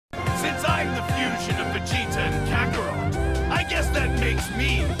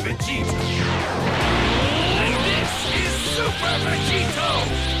me, Vegeta. And this is Super Vegito!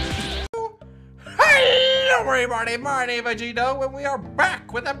 Hello everybody, my name is Vegito, and we are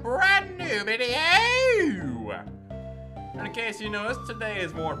back with a brand new video! In case you noticed, today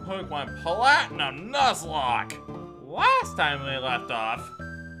is more Pokemon Platinum Nuzlocke. Last time we left off,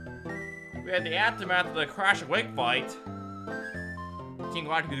 we had the aftermath of the Crash Wake fight. Team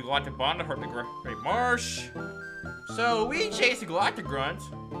Galactic Grunt hurt the Great Marsh. So we chased the Galactic Grunt,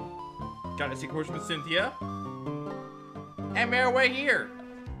 got to see course with Cynthia, and made our way here.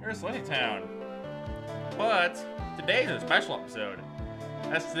 Here's Celestic Town. But today is a special episode,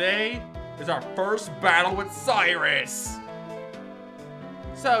 as today is our first battle with Cyrus.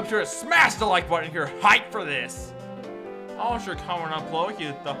 So be sure to smash the like button if you're hyped for this. Also, comment on below if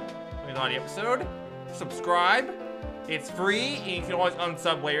you thought of the episode. Subscribe. It's free, and you can always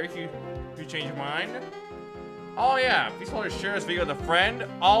unsub later if you change your mind. Oh yeah, if you want to share this video with a friend,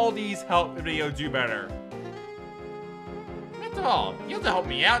 all these help the video do better. After all, you have to help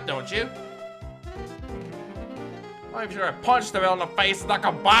me out, don't you? I'm sure I punch the bell in the face like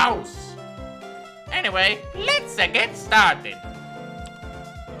a boss. Anyway, let's get started.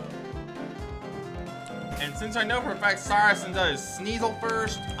 And since I know for a fact Cyrus does Sneasel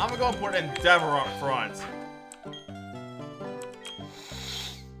first, I'm gonna go and put Endeavor up front.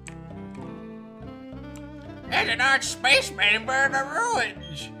 There's an arch spaceman burning the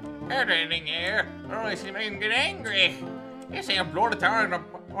ruins. There's anything here. I don't really see me get angry. You see him blow the tower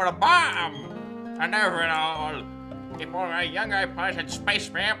with a bomb. I never know. If only a younger person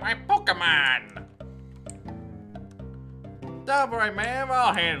spaceman my Pokemon. Don't worry, ma'am.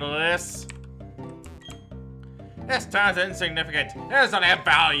 I'll handle this. This town's insignificant. It doesn't have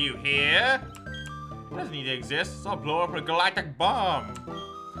value here. It doesn't need to exist, so I'll blow up a galactic bomb.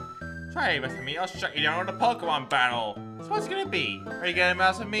 Try it with me, I'll shut you down in a Pokemon battle. So what's it gonna be? Are you gonna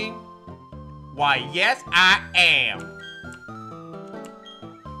mess with me? Why, yes, I am.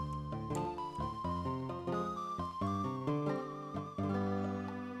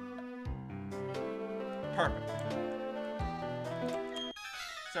 Perfect.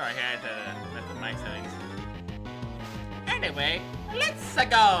 Sorry, I had to mess with my settings. Anyway, let's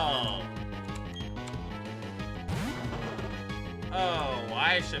go! Oh,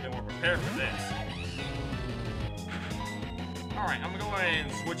 I should have been more prepared for this. Alright, I'm gonna go ahead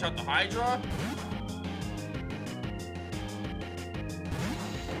and switch out the Hydra.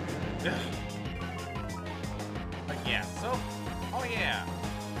 But yeah, so, oh yeah.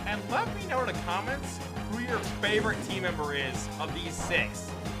 And let me know in the comments who your favorite team member is of these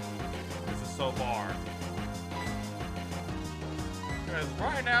 6. This is so far. Because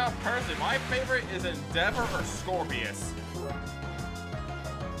right now, personally, my favorite is Endeavor or Scorpius.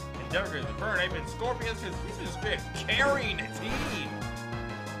 Endeavor is the burn name, and Scorpius because he's just good at carrying a team.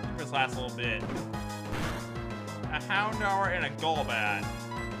 This last little bit. A Houndour and a Golbat.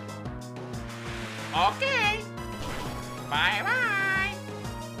 Okay. Bye-bye.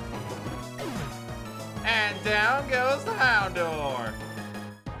 And down goes the Houndour.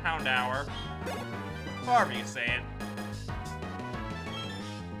 Houndour. However you say it.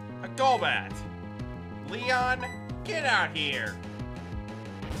 A Golbat. Leon, get out here.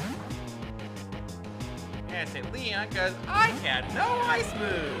 And I say Leon because I had no ice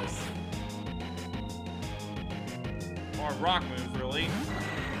moves. Or rock moves, really.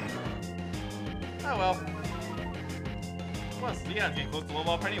 Oh well. Plus, Leon's getting close to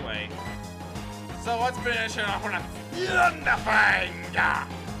level up anyway. So let's finish it off with a Thunderfang!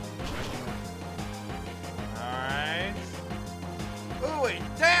 Alright. Ooh,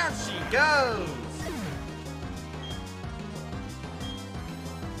 and down she goes!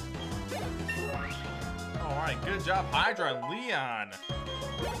 Alright, good job, Hydra and Leon.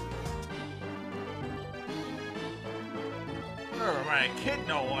 My kid,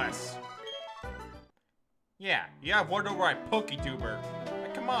 no less. Yeah, you have one over my Poketuber.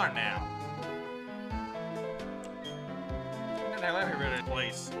 Like, come on now. I left here in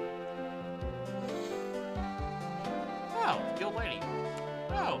place. Oh, Guild Lady.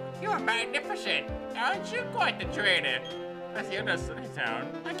 Oh, you are magnificent. Aren't you quite the trainer? I see you're in Celestic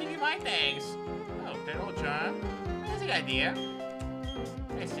Town. I'll give you my thanks. Oh, that old John. That's the idea.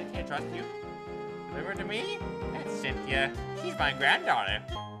 Hey, Cynthia, I trust you. Remember to me? That's Cynthia. She's my granddaughter.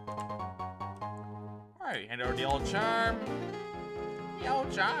 Alright, hand over the old charm. The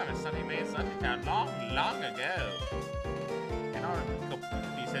old charm is something made in Celestic Town long, long ago. And our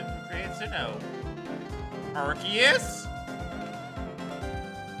company said who created Sinnoh. Arceus?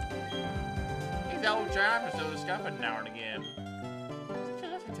 He's the old charm is so discovered now and again.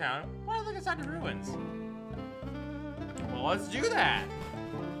 Celestic Town, why look inside the ruins? Well, let's do that.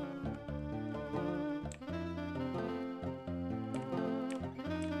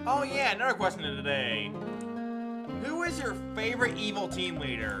 Oh yeah, another question of the day. Who is your favorite evil team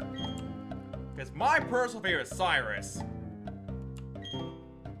leader? Because my personal favorite is Cyrus.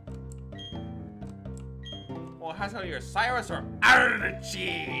 Well, how's it either Cyrus or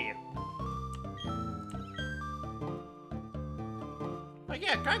Archie? But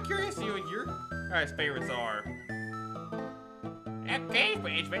yeah, kind of curious to see what your guys' favorites are. Okay,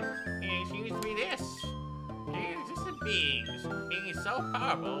 Benjamin, it seems to be this. They existed beings, being so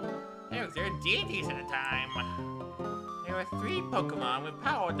powerful, they were considered deities at the time. There were 3 Pokemon with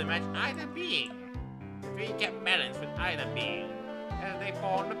power to match either being. 3 kept melons with either being, as they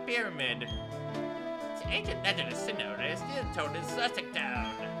fall in the pyramid. It's an ancient legend of Sinnoh that is still told in Celestic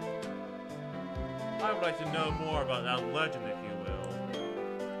Town. I would like to know more about that legend, if you will.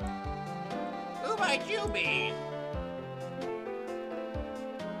 Who might you be?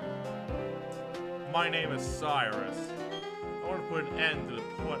 My name is Cyrus. I want to put an end to the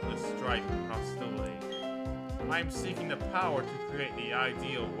pointless strife and hostility. I am seeking the power to create the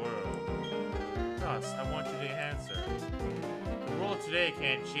ideal world. Thus, I want you to answer. The world today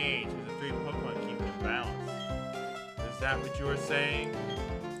can't change because the 3 Pokemon keep it in balance. Is that what you are saying?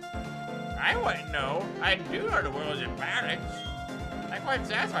 I wouldn't know. I do know the world is in balance. I'm quite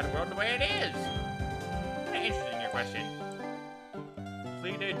satisfied with the world the way it is. I'm interested in your question.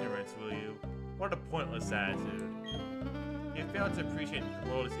 Plead ignorance, will you? What a pointless attitude. You fail to appreciate that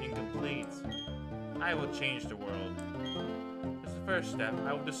the world is incomplete. I will change the world. As the first step,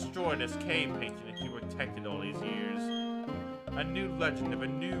 I will destroy this cave painting that you protected all these years. A new legend of a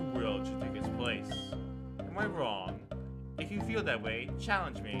new world should take its place. Am I wrong? If you feel that way,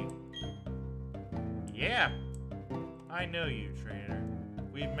 challenge me. Yeah. I know you, trainer.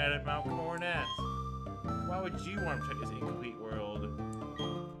 We've met at Mount Coronet. Why would you want to check this incomplete world?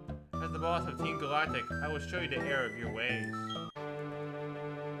 As the boss of Team Galactic, I will show you the error of your ways.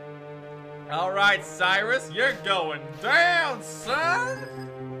 Alright, Cyrus, you're going down, son!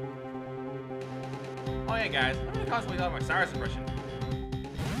 Oh yeah, guys, I'm gonna constantly love my Cyrus impression.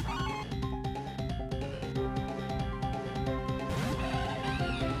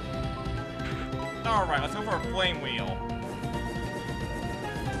 Alright, let's go for a flame wheel.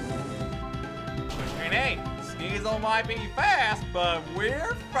 And hey, Sneasel might be fast, but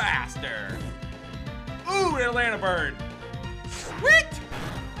we're faster. Ooh, an Atlanta bird. Sweet!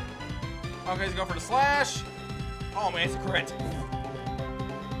 Okay, let's go for the slash. Oh man, it's a crit.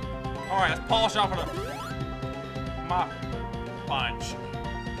 Alright, let's polish off of my punch.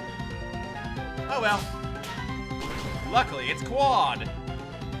 Oh well. Luckily, it's quad.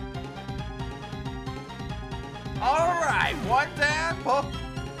 Alright, 1 down, one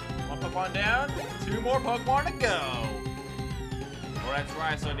Pokemon down, 2 more Pokemon to go. Oh, that's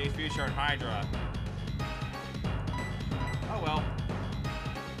right, so the future in Hydra. Oh well.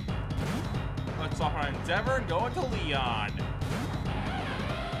 Let's off on Endeavor and go into Leon.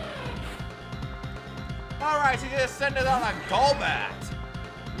 Alright, so you just send it on a Golbat.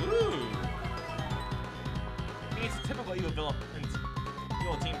 Ooh. It's a typical evil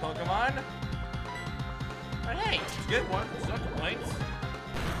team Pokemon. But hey, it's a good one. There's no complaints.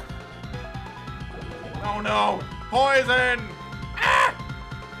 Oh no! Poison! Ah!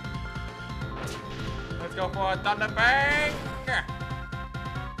 Let's go for a Thunder Bang!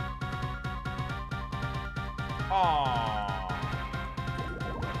 Aww.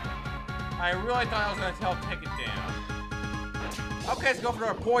 I really thought I was gonna help take it down. Okay, let's go for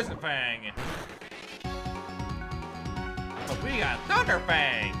a Poison Fang. But we got Thunder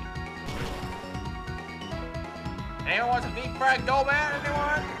Fang! Anyone want some deep fried Golbat?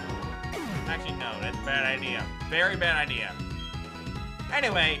 Anyone? Actually, no, that's a bad idea. Very bad idea.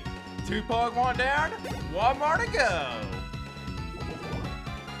 Anyway, 2 Pokemon down, 1 more to go.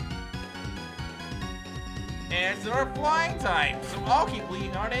 And it's our flying type, so I'll keep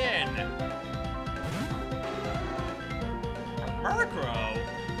leading on in. Murkrow?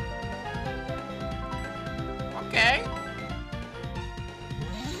 Okay.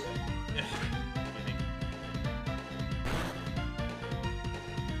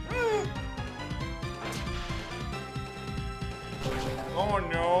 Oh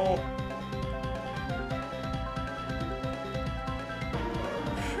no.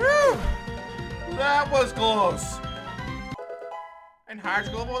 Phew. That was close. And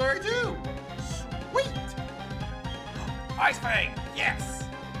Hydra Global there too. Sweet. Ice Fang, yes.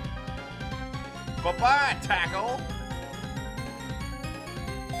 Bye-bye, Tackle.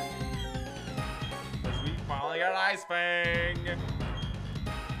 Because we finally got Ice Fang.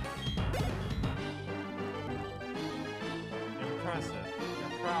 Impressive.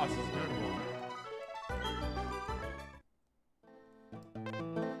 Your prowess is notable.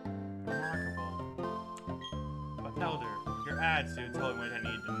 told me what I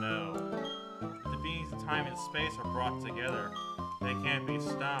need to know. The beings of time and space are brought together. They can't be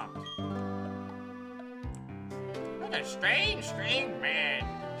stopped. What a strange man.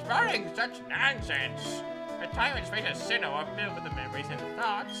 Spouting such nonsense. The time and space of Sinnoh are filled with the memories and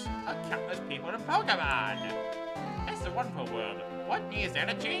thoughts of countless people and Pokemon. It's a wonderful world. What is there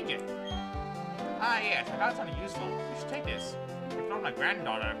to change it? Ah yes, I found something useful. You should take this. It's from my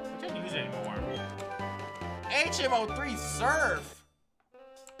granddaughter. I can't use it anymore. HMO3 Surf!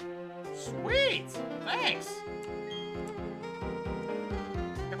 Sweet! Thanks!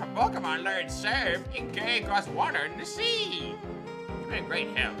 If a Pokemon learns Surf, it can carry across water in the sea! You've been a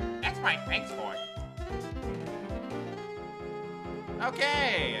great help. That's my thanks for it.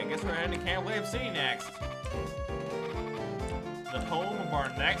 Okay, I guess we're heading to Canalave City next. The home of our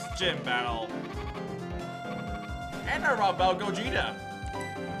next gym battle. And our Bell Gogeta.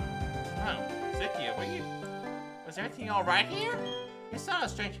 Oh, Cynthia, was everything alright here? You saw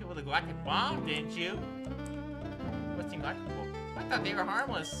those strange people with a galactic bomb, didn't you? What's Team Galactic people? I thought they were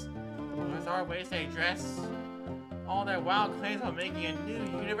harmless. Was our ways to address all their wild claims about making a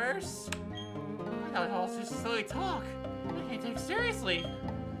new universe? I thought it all just silly talk. I can't take seriously.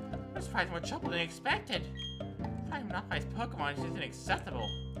 This fight's more trouble than expected. Fighting monopolized Pokemon is just unacceptable.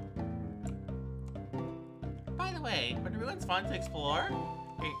 By the way, are the ruins fun to explore?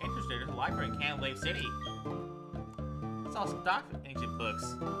 Get interested in the library in Canalave City. It's all stocked with ancient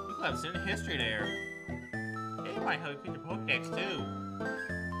books. You can have some history there. It might help you keep your Pokedex too.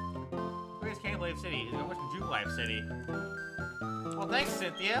 Where's Canalave City? Is it over to Jubilife City? Well, thanks,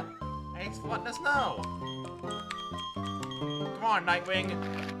 Cynthia. Thanks for letting us know. Come on, Nightwing.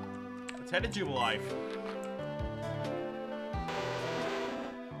 Let's head to Jubilife.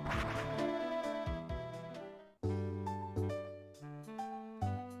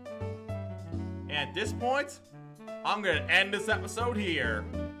 And at this point, I'm gonna end this episode here.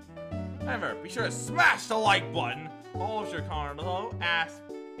 Remember, be sure to smash the like button. All of your comments below,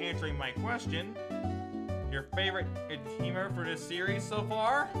 answering my question, your favorite teamer for this series so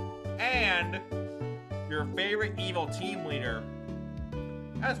far, and your favorite evil team leader,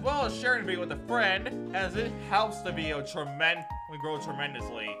 as well as sharing the video with a friend, as it helps the video grow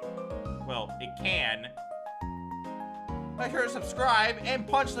tremendously. Well, it can. Make sure to subscribe and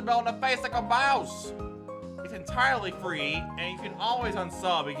punch the bell in the face like a mouse. It's entirely free, and you can always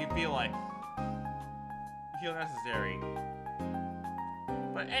unsub if you feel necessary.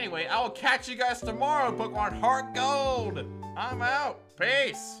 But anyway, I will catch you guys tomorrow, Pokemon Heart Gold. I'm out.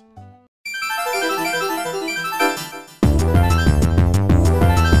 Peace.